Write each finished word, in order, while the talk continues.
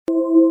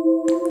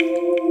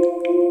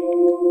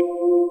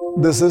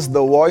This is the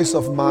voice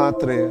of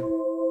Mahatreya.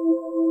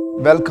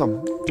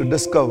 Welcome to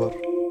discover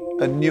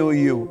a new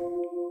you.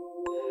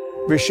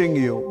 Wishing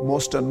you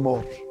most and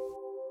more.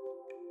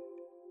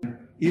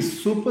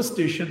 Is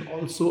superstition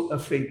also a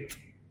faith?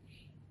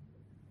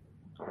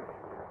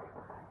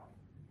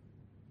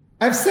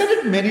 I've said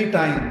it many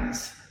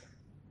times.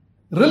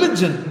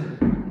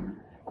 Religion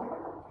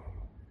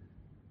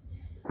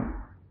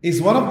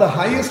is one of the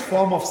highest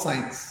form of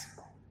science.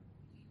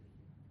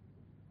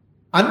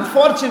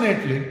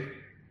 Unfortunately,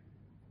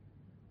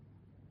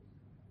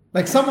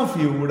 like some of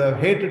you would have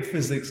hated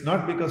physics,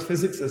 not because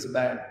physics is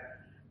bad.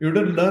 You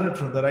didn't learn it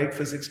from the right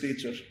physics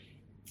teacher.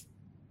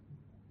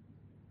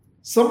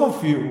 Some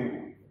of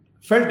you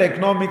felt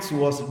economics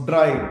was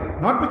dry,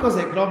 not because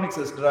economics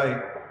is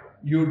dry.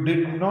 You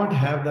did not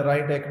have the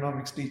right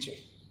economics teacher.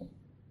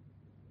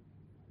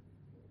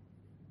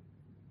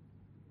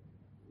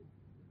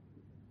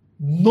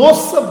 No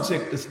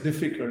subject is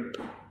difficult.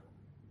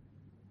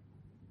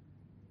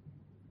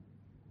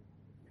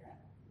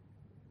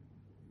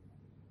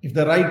 If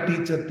the right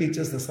teacher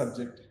teaches the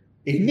subject,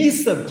 any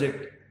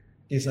subject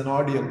is an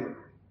ordeal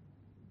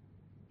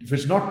if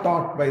it's not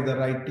taught by the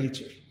right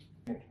teacher.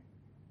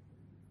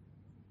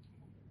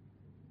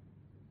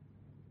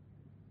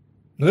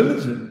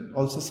 Religion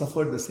also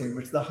suffered the same.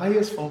 It's the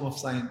highest form of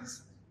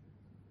science.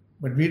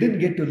 But we didn't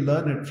get to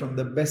learn it from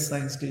the best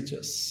science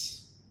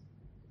teachers.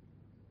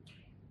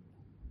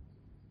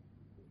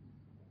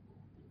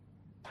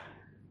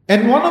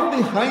 And one of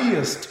the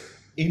highest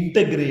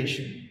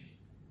integration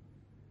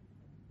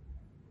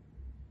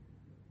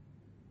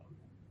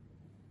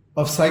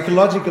of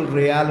psychological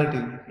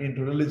reality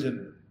into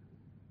religion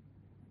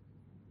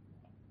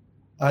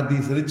are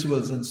these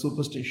rituals and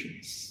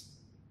superstitions.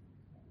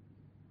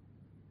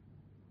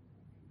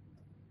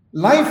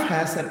 Life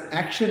has an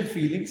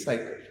action-feeling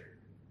cycle.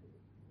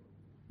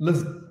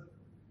 Listen.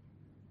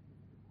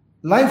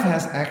 Life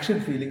has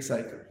action-feeling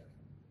cycle.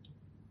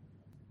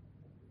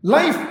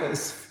 Life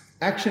is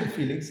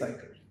action-feeling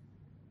cycle.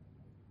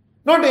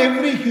 Not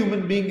every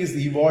human being is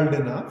evolved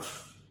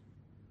enough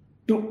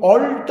to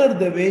alter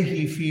the way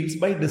he feels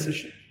by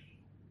decision.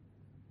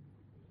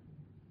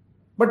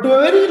 But to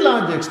a very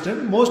large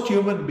extent, most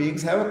human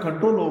beings have a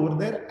control over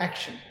their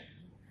action.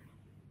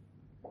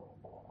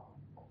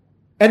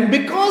 And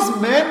because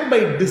man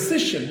by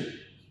decision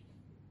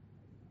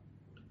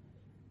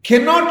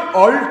cannot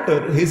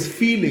alter his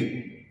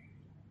feeling,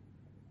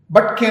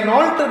 but can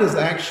alter his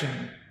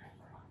action,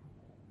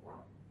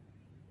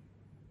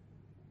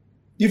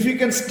 if you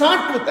can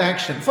start with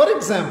action, for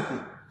example,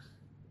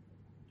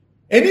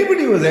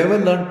 anybody who has ever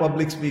learned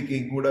public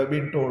speaking would have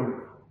been told,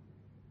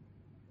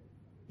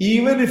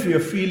 even if you're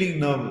feeling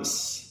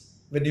nervous,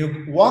 when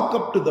you walk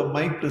up to the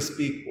mic to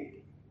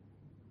speak,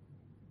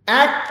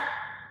 act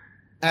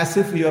as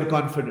if you're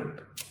confident.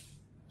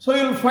 So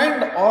you'll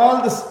find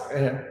all this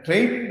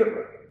trained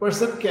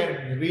person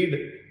can read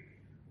it,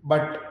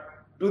 but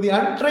to the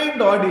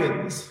untrained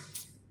audience,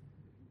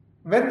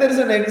 when there is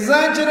an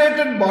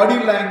exaggerated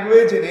body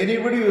language in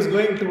anybody who is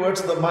going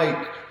towards the mic,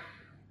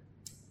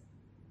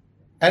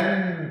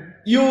 and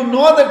you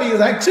know that he is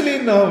actually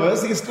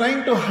nervous, he is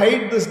trying to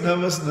hide this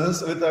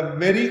nervousness with a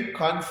very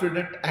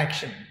confident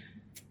action.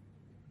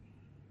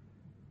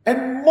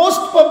 And most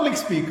public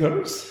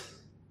speakers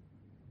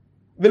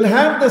will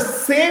have the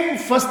same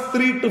first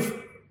 3 to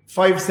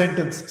 5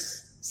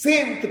 sentences.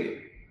 Same 3.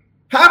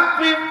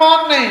 Happy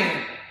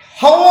morning.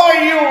 How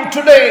are you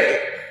today?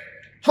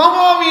 How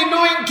are we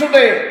doing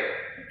today?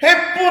 Hey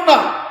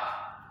Puna,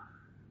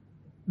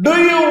 do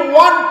you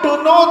want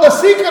to know the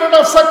secret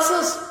of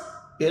success?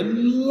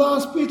 எல்லா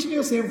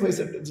ஸ்பீச்லையும் same 5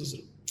 sentences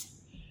இருக்கும்.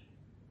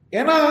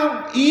 ஏன்னா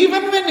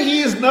even when he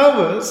is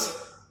nervous,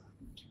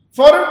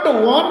 for him to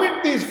vomit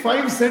these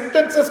 5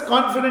 sentences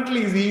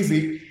confidently is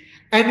easy,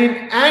 and in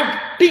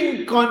acting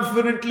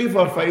confidently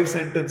for 5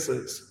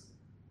 sentences,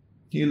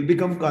 he will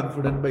become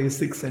confident by his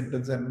 6th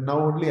sentence, and now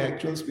only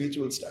actual speech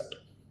will start.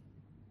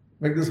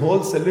 Like this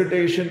whole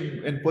salutation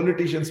when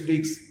politician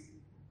speaks,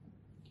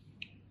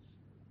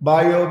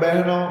 Bhayo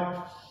Behno,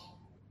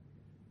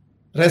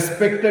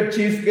 respected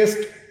chief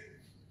guest,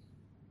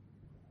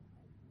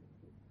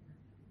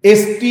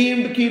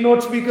 esteemed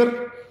keynote speaker,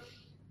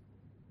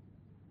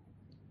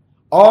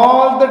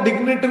 all the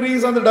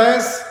dignitaries on the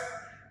dais,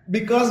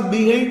 because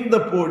behind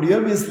the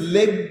podium his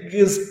leg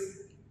is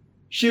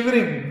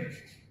shivering.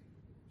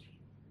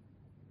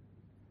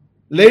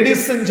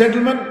 Ladies and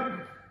gentlemen,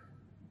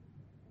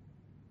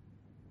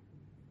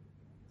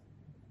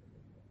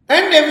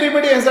 and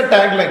everybody has a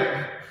tagline.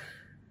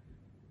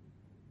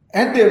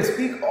 And they'll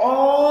speak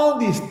all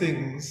these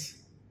things.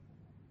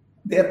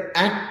 They're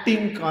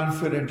acting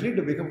confidently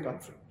to become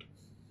confident.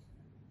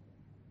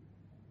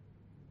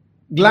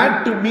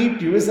 Glad to meet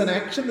you is an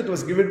action that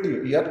was given to you.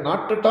 You are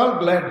not at all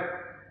glad.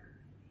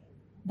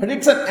 But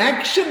it's an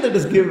action that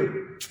is given.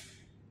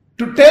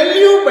 To tell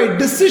you by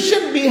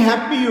decision, be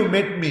happy you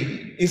met me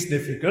is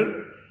difficult.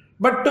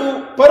 But to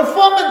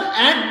perform an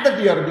act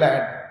that you are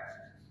glad.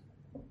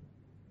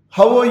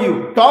 How are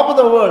you? Top of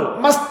the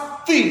world.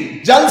 Masti.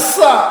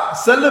 jalsa,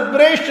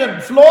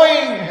 celebration,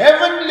 flowing,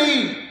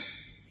 heavenly.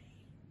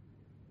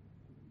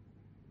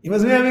 He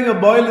must be having a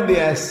boil in the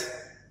ass,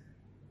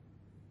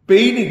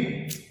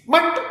 paining.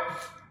 But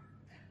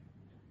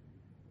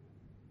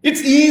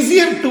it's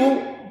easier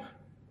to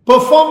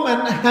perform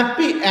an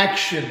happy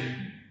action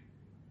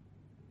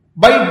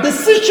by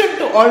decision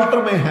to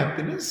alter my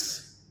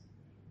happiness,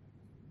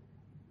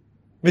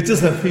 which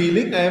is a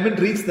feeling. I haven't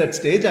reached that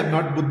stage. I'm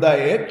not Buddha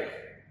yet.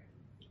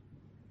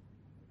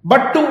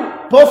 But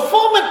to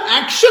perform an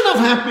action of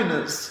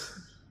happiness,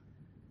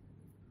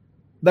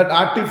 that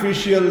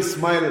artificial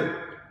smile,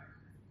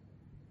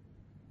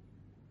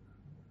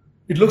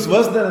 it looks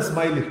worse than a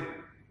smiley.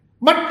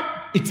 But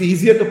it's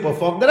easier to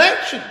perform that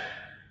action.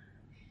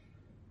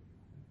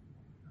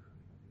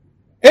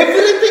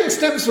 Everything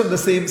stems from the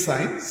same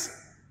science.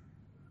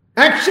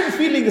 Action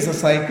feeling is a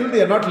cycle.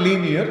 They are not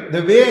linear.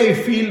 The way I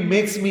feel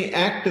makes me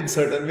act in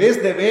certain ways.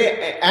 The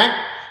way I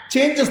act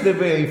changes the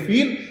way I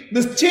feel.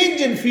 This change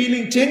in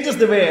feeling changes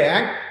the way I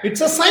act. It's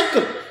a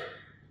cycle.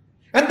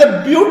 And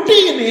the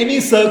beauty in any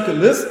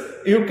circle is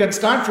you can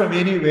start from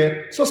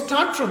anywhere. So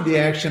start from the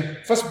action.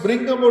 First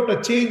bring about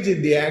a change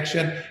in the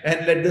action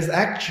and let this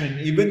action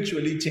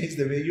eventually change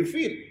the way you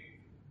feel.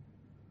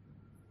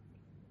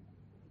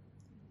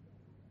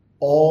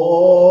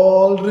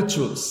 All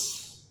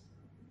rituals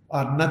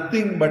are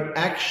nothing but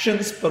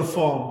actions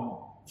performed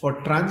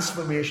for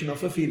transformation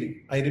of a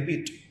feeling. I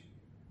repeat,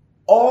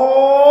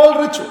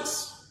 all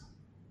rituals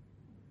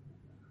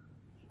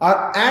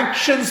are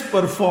actions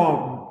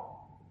performed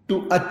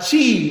to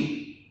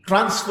achieve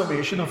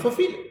transformation of a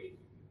feeling.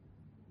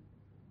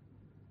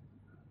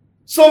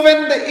 So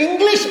when the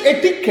English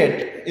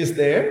etiquette is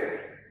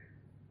there,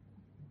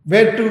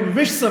 where to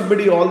wish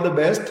somebody all the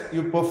best,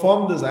 you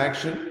perform this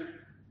action.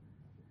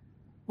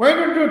 Why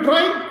don't you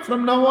try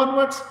from now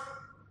onwards?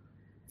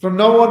 From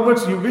now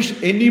onwards, you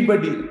wish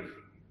anybody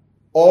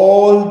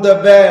all the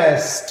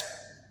best.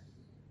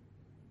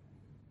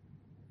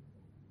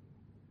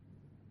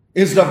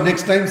 Instead of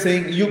next time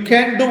saying, you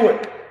can do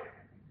it.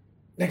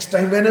 Next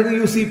time, whenever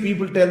you see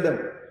people, tell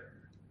them,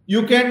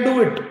 you can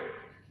do it.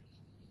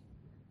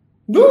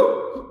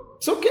 Do.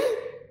 It's okay.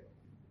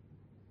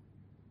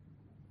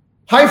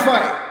 High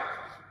five.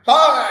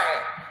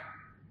 Hi.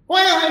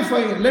 Why high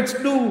five? Let's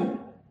do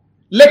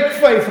leg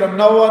five from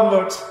now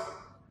onwards.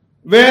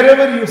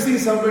 Wherever you see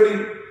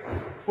somebody,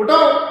 put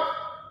out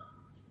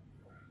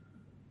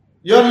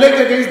your leg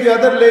against the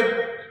other leg.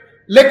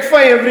 Leg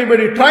five,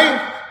 everybody.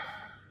 Try.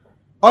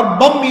 Or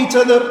bump each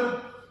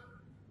other.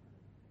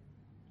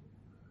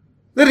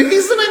 The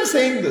reason I'm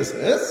saying this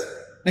is,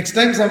 next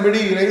time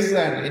somebody raises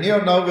hand, anyhow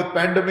now with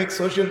pandemic,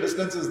 social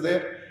distance is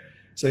there.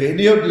 So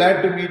anyhow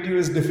glad to meet you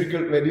is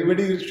difficult. When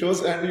anybody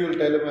shows hand, you will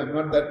tell him, I'm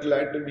not that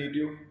glad to meet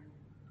you.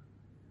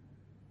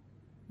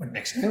 But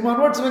next time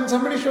onwards, when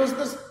somebody shows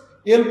this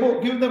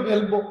elbow, give them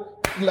elbow.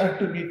 Glad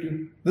to meet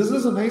you. This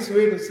is a nice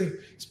way to say,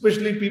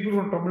 especially people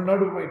from Tamil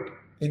Nadu might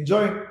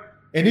enjoy.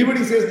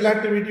 Anybody says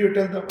glad to meet you,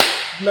 tell them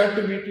glad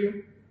to meet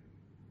you.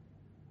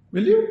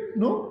 Will you?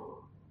 No.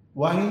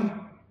 Why?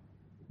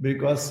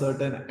 Because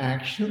certain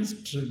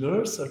actions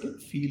trigger certain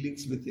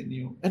feelings within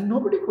you. And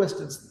nobody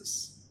questions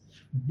this.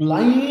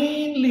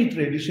 Blindly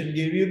tradition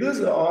gave you this,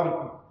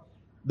 or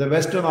the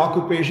Western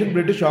occupation,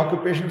 British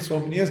occupation so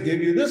many years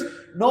gave you this.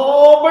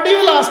 Nobody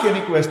will ask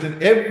any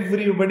question.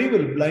 Everybody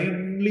will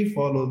blindly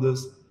follow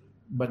this.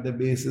 But the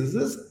basis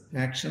is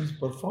actions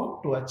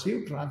performed to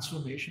achieve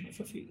transformation of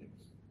a feeling.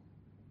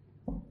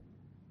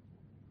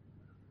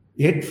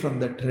 Yet from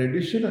the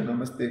tradition and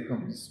namaste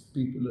comes,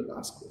 people will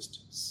ask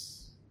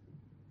questions.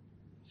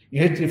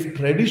 Yet if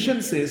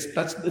tradition says,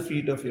 touch the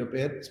feet of your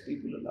parents,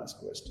 people will ask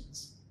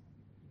questions.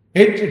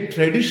 Yet if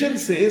tradition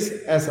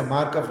says, as a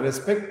mark of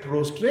respect,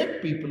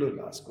 prostrate, people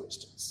will ask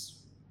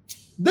questions.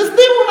 This they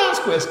won't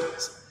ask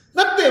questions.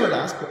 That they will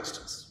ask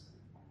questions.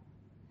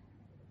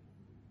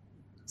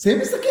 Same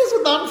is the case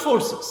with armed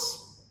forces.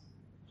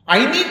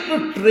 I need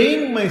to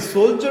train my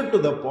soldier to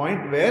the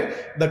point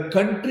where the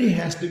country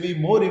has to be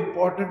more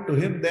important to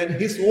him than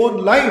his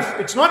own life.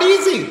 It's not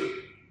easy.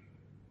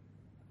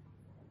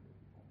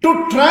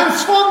 To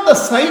transform the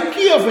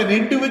psyche of an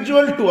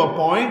individual to a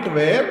point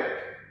where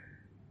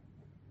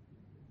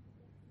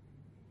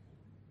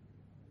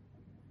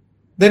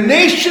the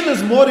nation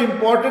is more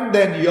important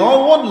than your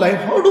own life,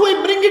 how do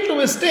I bring it to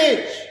a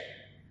stage?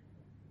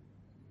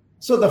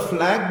 So the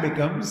flag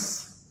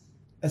becomes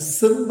a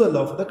symbol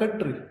of the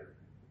country.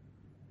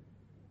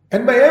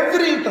 And by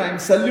every time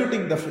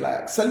saluting the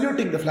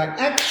flag,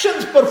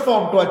 actions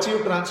performed to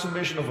achieve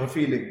transformation of a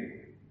feeling.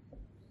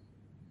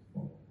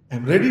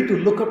 I'm ready to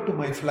look up to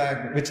my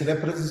flag, which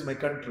represents my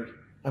country.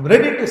 I'm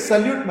ready to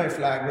salute my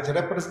flag, which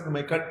represents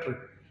my country.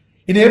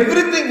 In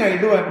everything I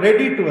do, I'm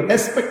ready to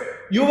respect.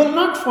 You will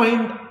not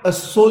find a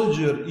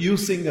soldier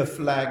using a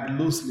flag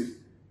loosely.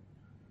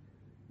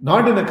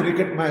 Not in a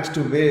cricket match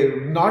to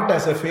wave, not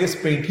as a face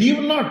paint. He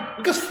will not,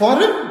 because for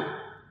him,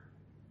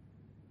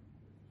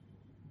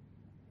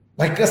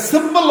 like a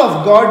symbol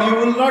of God, you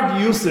will not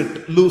use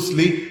it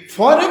loosely.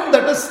 For him,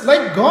 that is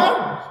like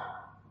God.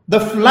 The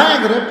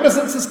flag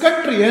represents his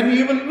country and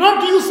he will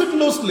not use it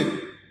loosely.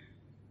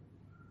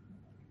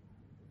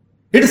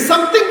 It is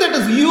something that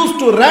is used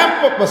to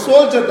ramp up a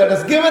soldier that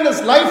has given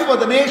his life for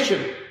the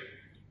nation.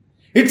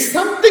 It's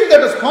something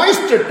that is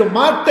hoisted to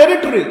mark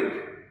territory.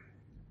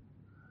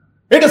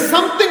 It is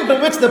something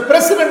to which the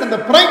president and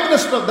the prime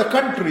minister of the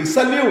country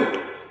salute.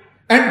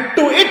 And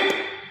to it,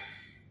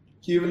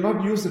 he will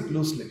not use it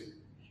loosely.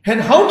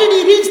 And how did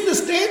he reach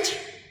this stage?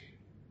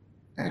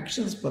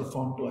 Actions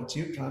performed to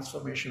achieve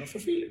transformation of a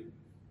feeling.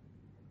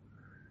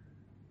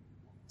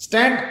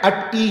 Stand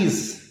at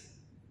ease.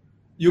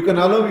 You can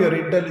allow your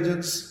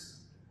intelligence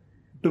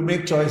to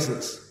make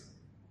choices.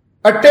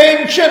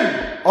 Attention,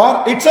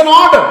 or it's an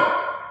order.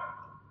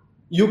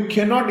 You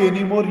cannot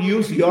anymore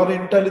use your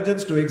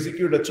intelligence to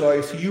execute a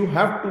choice. You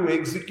have to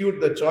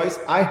execute the choice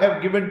I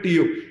have given to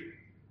you.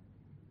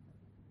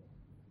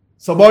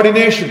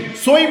 Subordination,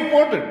 so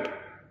important.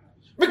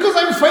 Because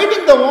I'm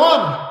fighting the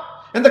war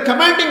and the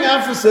commanding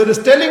officer is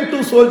telling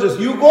two soldiers,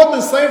 you go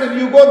this side and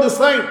you go this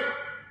side.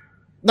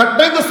 That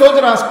time the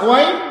soldier asks,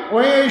 why?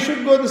 Why I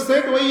should go this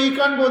side? Why he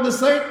can't go this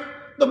side?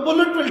 The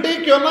bullet will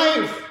take your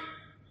life.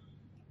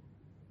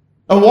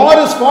 A war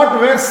is fought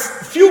where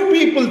few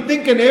people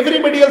think and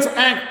everybody else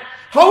act.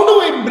 How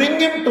do I bring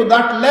him to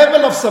that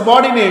level of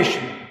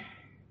subordination?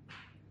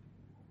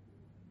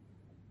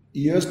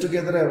 Years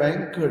together I've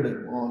anchored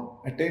him on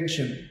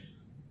attention.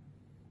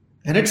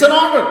 And it's an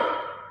order.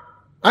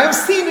 I've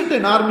seen it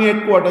in army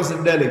headquarters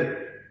in Delhi.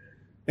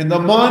 In the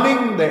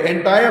morning, the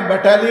entire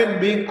battalion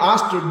being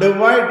asked to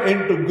divide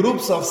into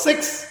groups of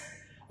 6.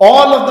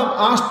 All of them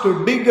asked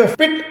to dig a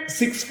pit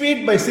 6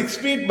 feet by 6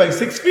 feet by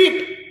 6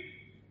 feet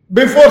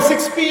before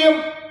 6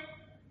 p.m.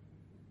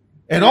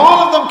 And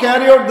all of them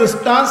carry out this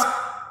task.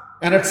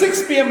 And at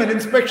 6 p.m. an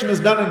inspection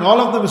is done and all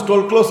of them is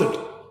told, close it.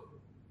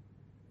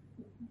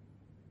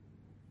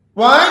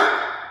 Why?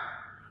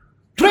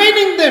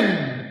 Training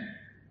them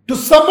to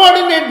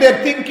subordinate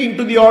their thinking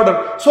to the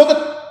order so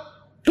that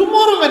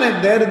tomorrow when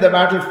I'm there in the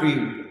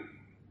battlefield,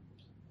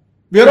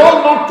 we are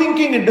all not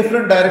thinking in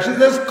different directions.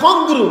 There's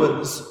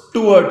congruence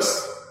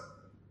towards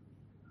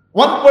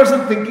one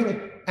person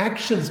thinking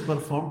actions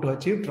performed to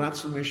achieve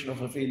transformation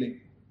of a feeling.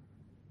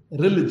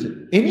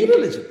 Religion, any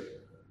religion.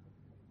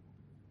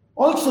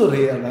 Also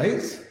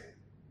realize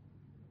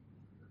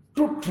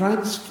to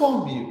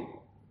transform you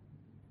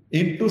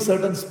into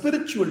certain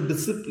spiritual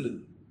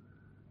discipline.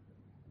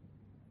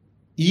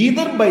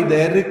 Either by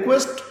their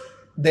request,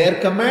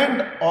 their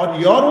command, or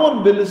your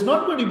own will is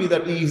not going to be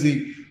that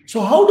easy.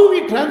 So how do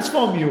we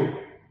transform you?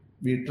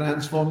 We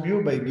transform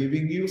you by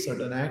giving you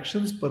certain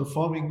actions,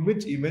 performing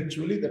which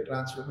eventually the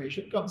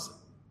transformation comes in.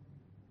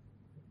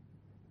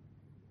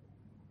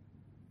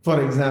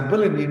 For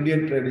example, in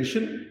Indian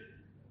tradition,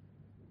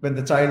 when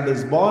the child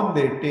is born,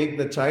 they take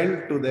the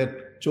child to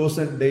their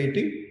chosen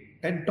deity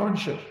and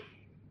tonsure.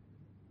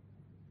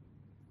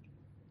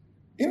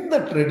 In the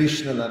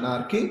traditional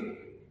anarchy,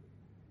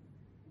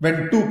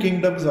 when two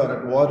kingdoms are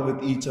at war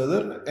with each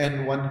other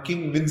and one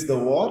king wins the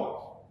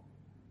war,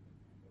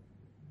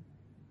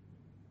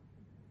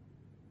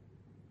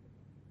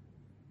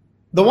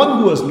 the one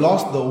who has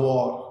lost the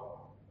war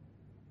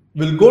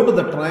will go to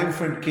the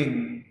triumphant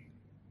king,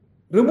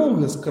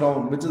 remove his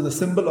crown, which is the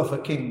symbol of a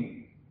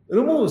king,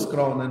 remove his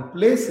crown and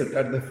place it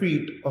at the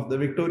feet of the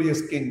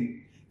victorious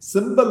king,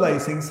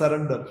 symbolizing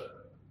surrender.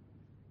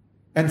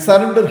 And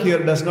surrender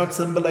here does not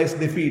symbolize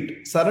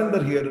defeat.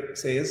 Surrender here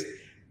says,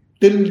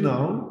 till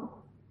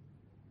now,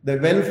 the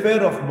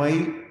welfare of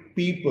my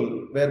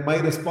people were my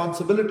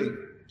responsibility.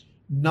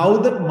 Now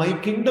that my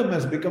kingdom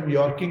has become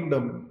your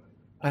kingdom,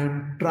 I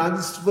am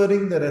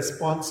transferring the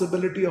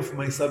responsibility of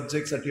my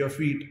subjects at your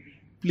feet.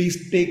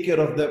 Please take care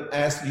of them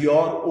as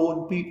your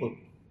own people.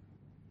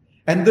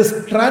 And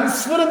this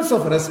transference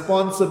of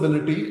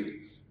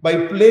responsibility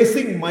by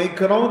placing my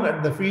crown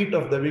at the feet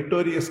of the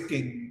victorious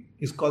king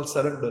is called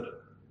surrender.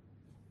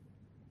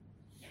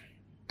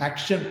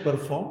 Action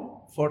performed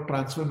for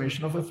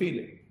transformation of a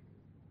feeling.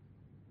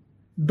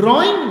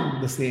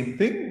 Drawing the same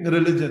thing,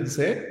 religion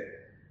said,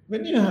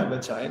 when you have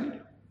a child,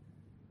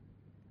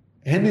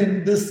 and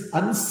in this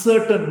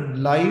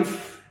uncertain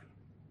life,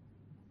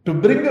 to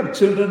bring up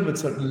children with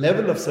certain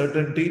level of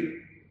certainty,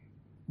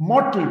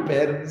 mortal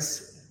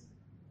parents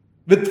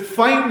with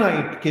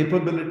finite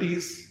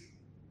capabilities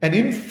and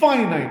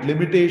infinite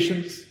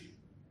limitations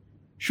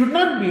should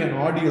not be an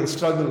ordeal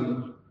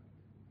struggle.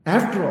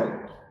 After all,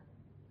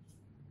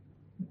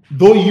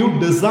 though you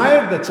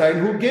desired the child,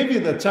 who gave you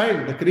the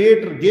child? The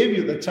Creator gave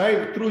you the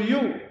child through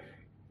you.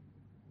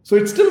 So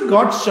it's still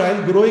God's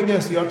child growing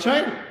as your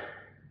child.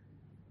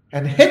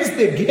 And hence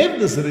they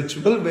gave this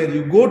ritual where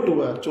you go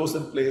to a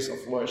chosen place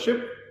of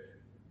worship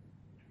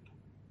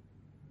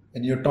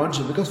and you're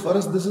tonsured, because for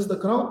us this is the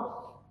crown.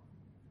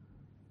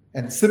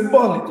 And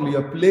symbolically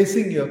you're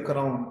placing your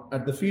crown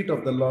at the feet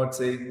of the Lord,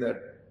 saying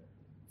that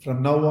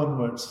from now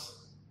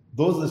onwards,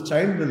 though this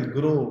child will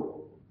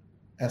grow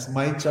as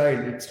my child,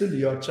 it's still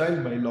your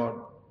child, my Lord.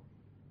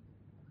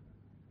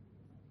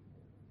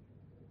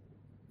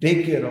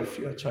 Take care of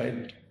your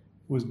child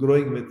who is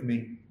growing with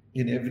me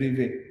in every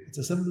way. It's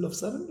a symbol of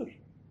surrender.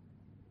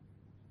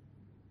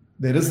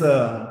 There is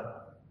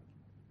a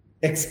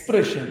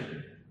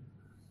expression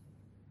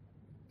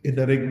in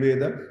the Rig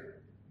Veda,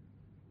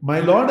 my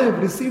Lord, I have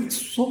received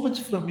so much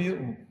from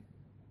you.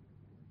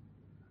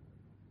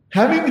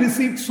 Having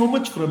received so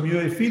much from you,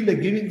 I feel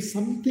like giving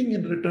something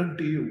in return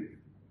to you.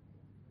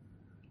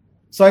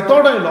 So I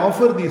thought I'll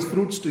offer these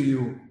fruits to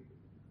you.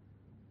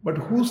 But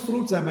whose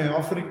fruits am I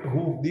offering to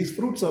whom? These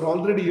fruits are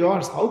already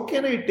yours. How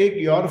can I take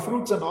your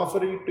fruits and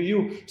offer it to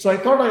you? So I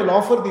thought I'll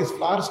offer these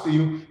flowers to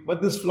you, but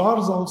this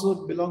flowers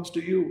also belongs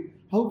to you.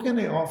 How can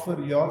I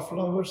offer your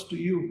flowers to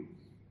you?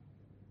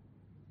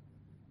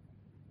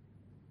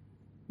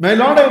 My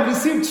Lord, I have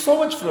received so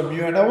much from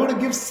you and I want to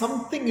give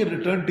something in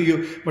return to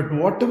you. But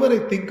whatever I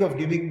think of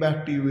giving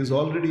back to you is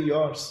already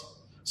yours.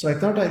 So I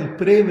thought I'll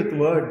pray with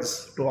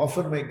words to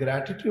offer my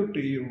gratitude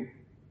to you.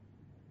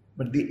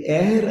 But the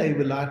air I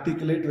will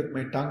articulate with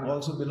my tongue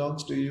also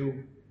belongs to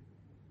you.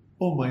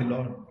 Oh my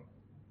Lord,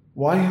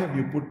 why have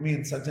you put me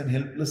in such an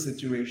helpless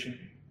situation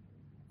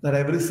that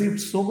I've received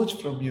so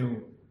much from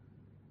you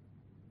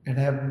and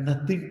I have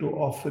nothing to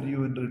offer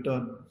you in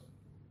return?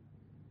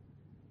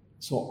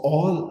 So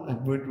all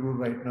I'm going to do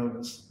right now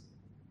is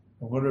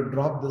I'm going to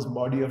drop this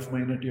body of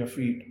mine at your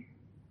feet.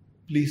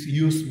 Please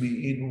use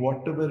me in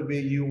whatever way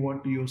you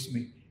want to use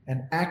me.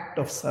 An act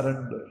of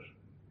surrender.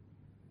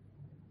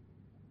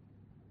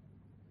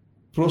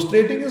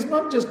 Prostrating is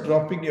not just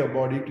dropping your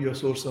body to your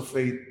source of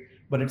faith,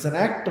 but it's an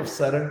act of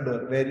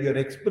surrender where you're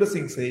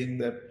expressing, saying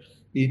that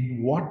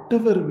in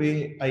whatever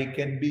way I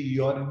can be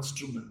your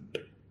instrument,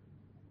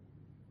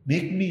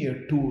 make me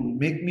a tool,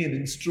 make me an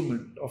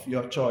instrument of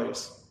your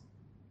choice.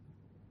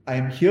 I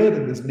am here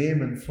in this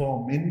name and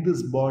form, in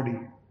this body,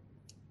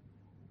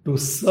 to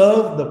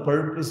serve the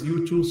purpose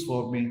you choose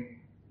for me,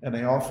 and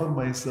I offer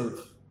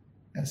myself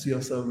as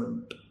your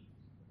servant.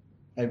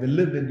 I will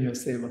live in your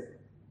seva.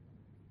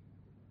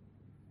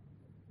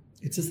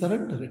 It's a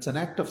surrender. It's an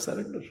act of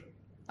surrender.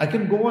 I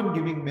can go on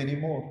giving many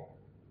more.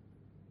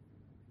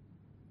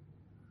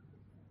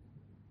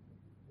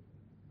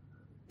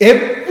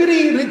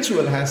 Every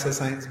ritual has a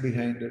science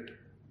behind it.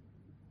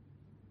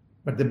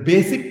 But the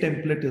basic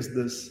template is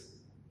this: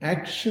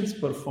 actions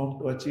performed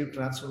to achieve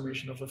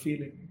transformation of a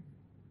feeling.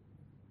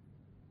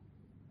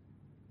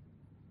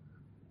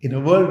 In a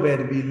world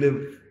where we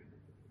live,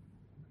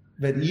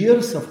 where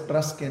years of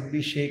trust can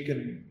be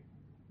shaken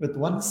with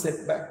one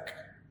setback,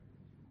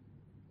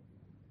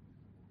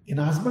 in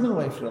a husband and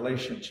wife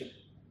relationship,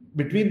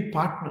 between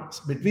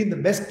partners, between the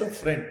best of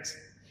friends,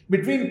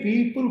 between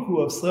people who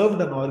have served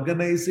an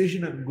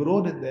organization and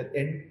grown in their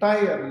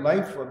entire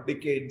life for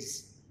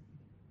decades.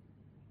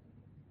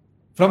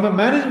 From a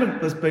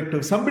management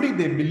perspective, somebody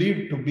they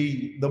believe to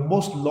be the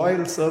most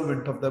loyal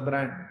servant of the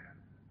brand.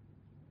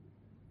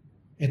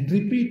 And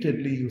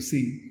repeatedly you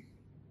see,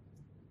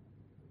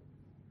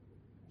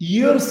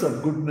 years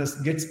of goodness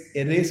gets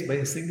erased by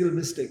a single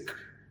mistake.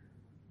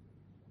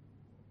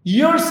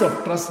 Years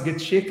of trust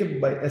get shaken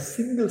by a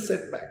single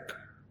setback.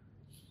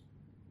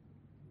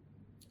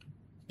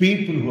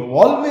 People who have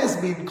always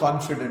been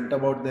confident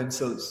about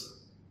themselves,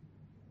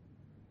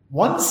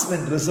 once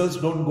when results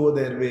don't go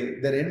their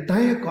way, their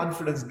entire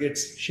confidence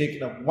gets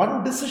shaken up.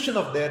 One decision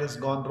of theirs has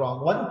gone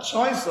wrong. One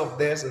choice of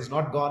theirs has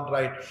not gone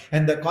right.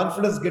 And the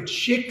confidence gets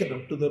shaken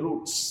up to the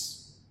roots.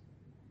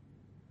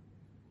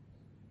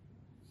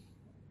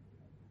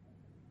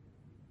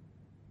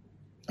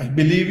 I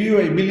believe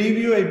you, I believe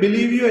you, I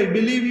believe you, I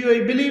believe you,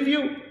 I believe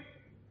you.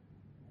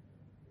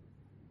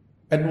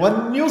 And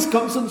one news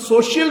comes on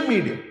social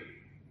media.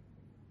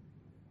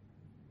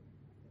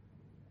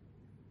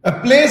 A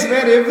place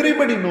where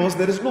everybody knows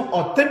there is no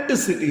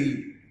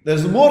authenticity. There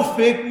is more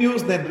fake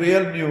news than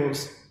real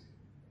news.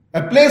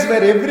 A place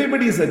where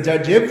everybody is a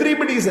judge,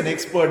 everybody is an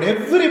expert,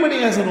 everybody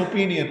has an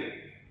opinion.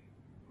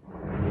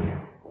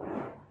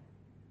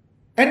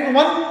 And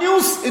one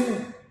news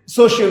in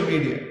social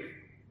media.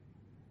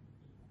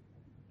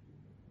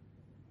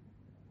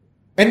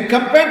 And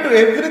compared to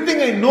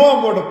everything I know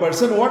about a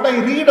person, what I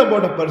read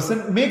about a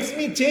person makes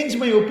me change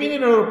my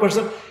opinion about a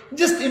person.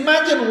 Just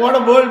imagine what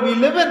a world we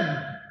live in.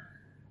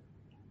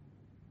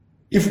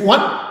 If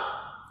one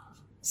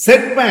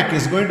setback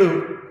is going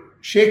to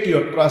shake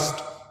your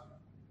trust,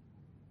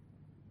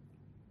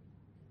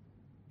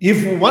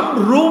 if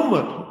one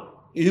rumor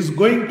is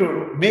going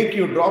to make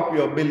you drop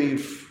your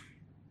belief,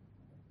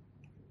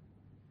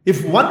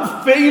 if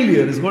one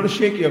failure is going to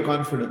shake your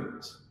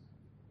confidence,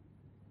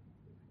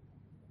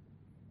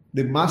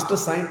 the master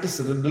scientists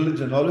in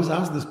religion always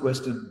ask this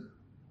question: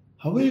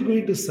 how are you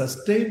going to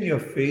sustain your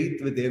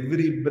faith with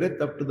every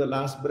breath up to the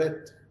last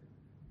breath?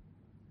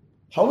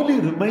 How will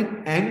you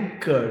remain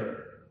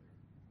anchored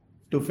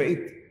to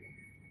faith?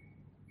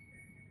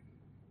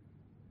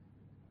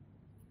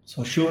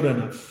 So sure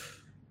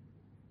enough,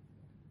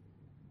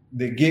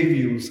 they gave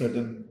you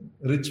certain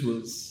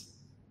rituals.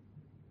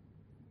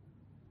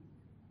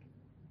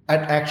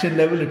 At action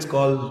level, it's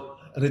called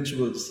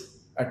rituals.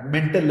 At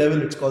mental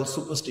level, it's called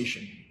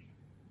superstition.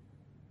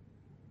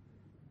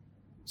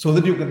 So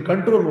that you can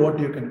control what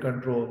you can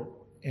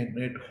control, and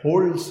it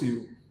holds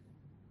you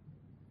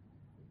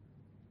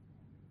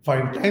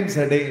 5 times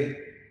a day,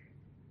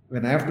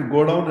 when I have to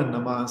go down in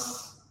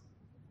namaz,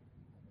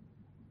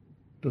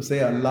 to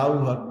say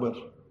Allahu Akbar.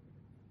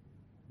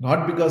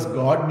 Not because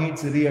God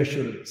needs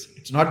reassurance.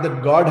 It's not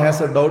that God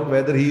has a doubt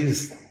whether He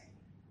is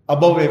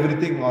above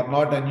everything or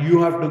not, and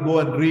you have to go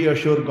and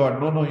reassure God.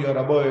 No, you're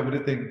above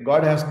everything.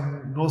 God has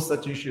no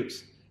such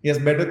issues. He has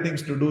better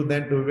things to do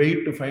than to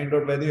wait to find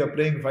out whether you're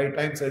praying 5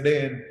 times a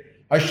day and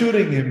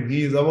assuring Him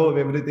He is above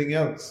everything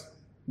else.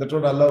 That's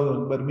what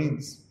Allahu Akbar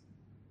means.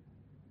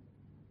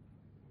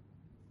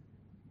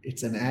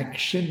 It's an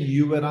action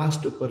you were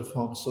asked to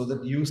perform so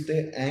that you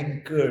stay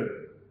anchored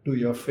to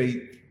your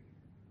faith,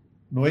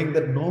 knowing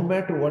that no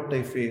matter what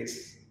I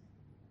face,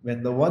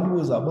 when the one who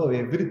is above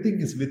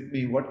everything is with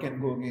me, what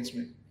can go against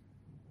me?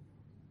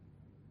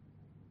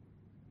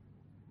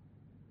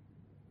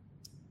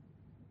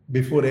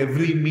 Before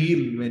every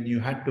meal, when you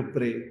had to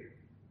pray,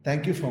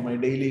 thank you for my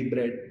daily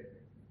bread.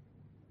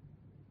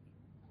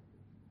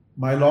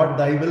 My Lord,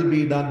 thy will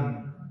be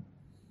done.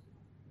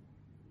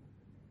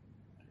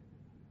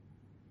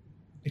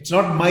 It's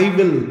not my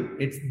will,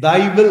 it's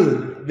thy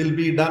will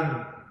be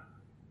done.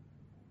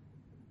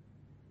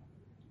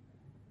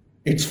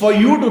 It's for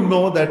you to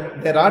know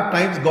that there are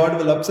times God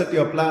will upset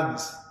your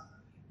plans.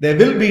 There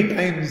will be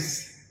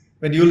times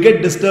when you will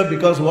get disturbed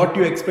because what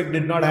you expect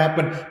did not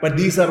happen. But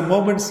these are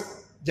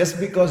moments, just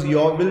because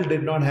your will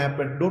did not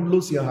happen, don't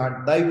lose your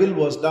heart. Thy will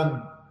was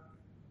done.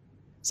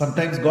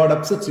 Sometimes God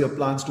upsets your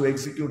plans to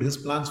execute His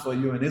plans for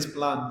you, and His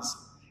plans,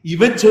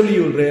 eventually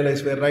you will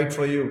realize were right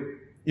for you.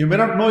 You may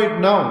not know it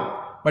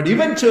now, but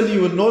eventually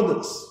you will know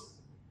this.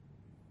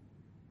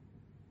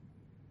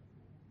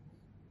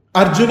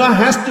 Arjuna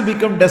has to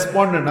become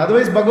despondent,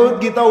 otherwise Bhagavad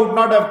Gita would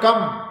not have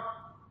come.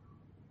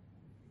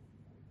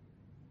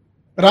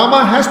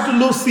 Rama has to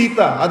lose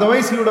Sita,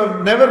 otherwise he would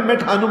have never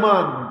met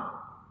Hanuman.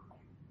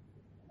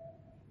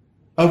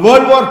 A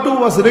World War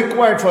II was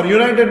required for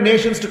United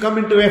Nations to come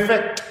into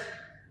effect.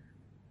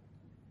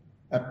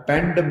 A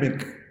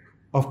pandemic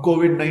of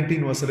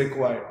COVID-19 was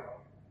required.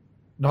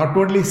 Not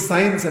only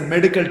science and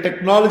medical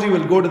technology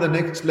will go to the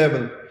next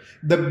level,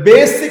 the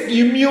basic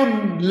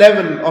immune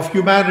level of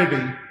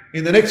humanity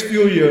in the next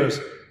few years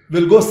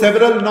will go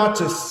several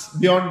notches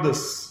beyond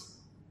this.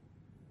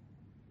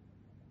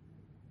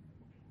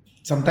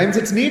 Sometimes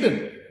it's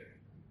needed.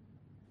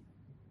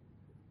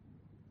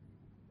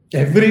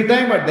 Every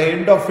time at the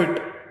end of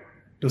it,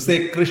 to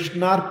say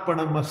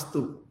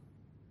Krishnarpanamastu.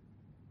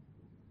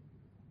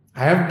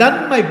 I have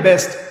done my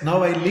best,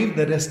 now I leave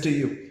the rest to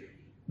you.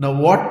 Now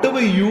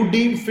whatever you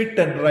deem fit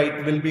and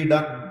right will be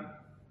done.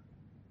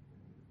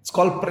 It's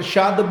called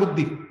Prashada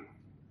Buddhi.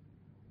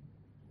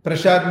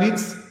 Prashad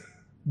means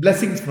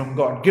blessings from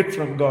God, gift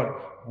from God.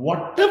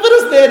 Whatever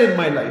is there in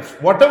my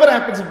life, whatever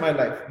happens in my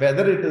life,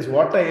 whether it is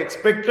what I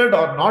expected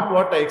or not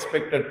what I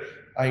expected,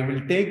 I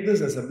will take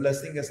this as a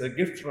blessing, as a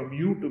gift from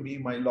you to me,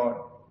 my Lord.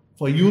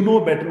 For you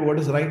know better what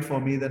is right for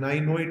me than I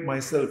know it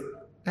myself.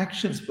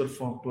 Actions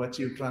performed to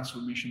achieve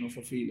transformation of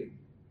a feeling.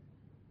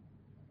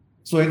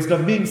 So instead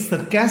of being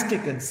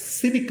sarcastic and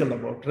cynical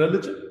about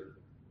religion,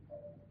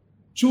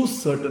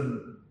 choose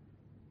certain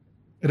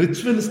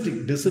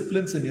ritualistic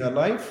disciplines in your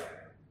life.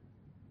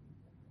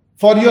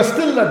 For you are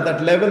still at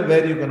that level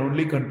where you can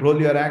only control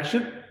your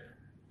action.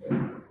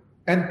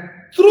 And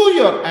through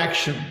your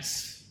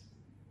actions,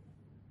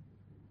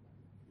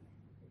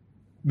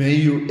 may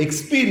you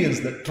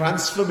experience the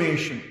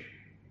transformation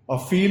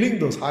of feeling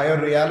those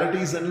higher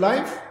realities in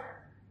life.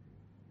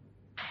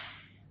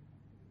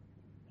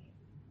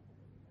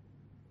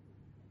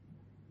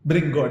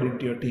 Bring God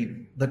into your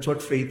team. That's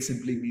what faith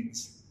simply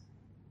means.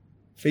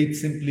 Faith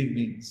simply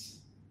means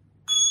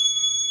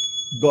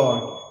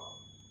God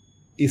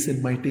is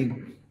in my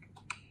team.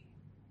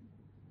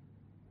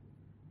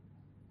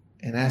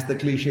 And as the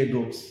cliche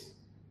goes,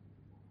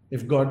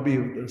 if God be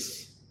with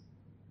us,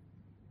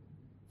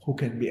 who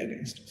can be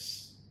against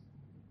us?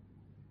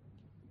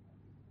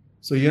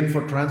 So even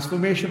for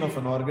transformation of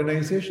an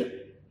organization,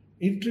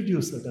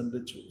 introduce certain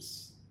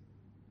rituals.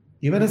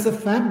 Even as a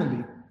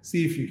family,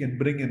 see if you can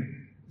bring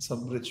in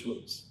some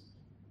rituals.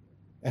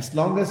 As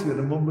long as you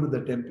remember the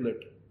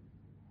template,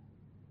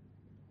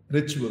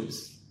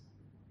 rituals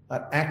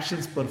are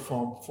actions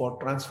performed for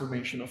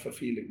transformation of a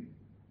feeling.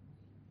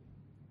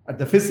 At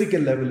the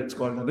physical level, it's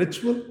called a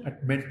ritual.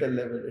 At mental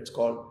level, it's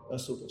called a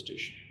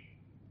superstition.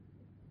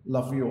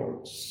 Love you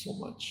all so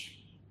much.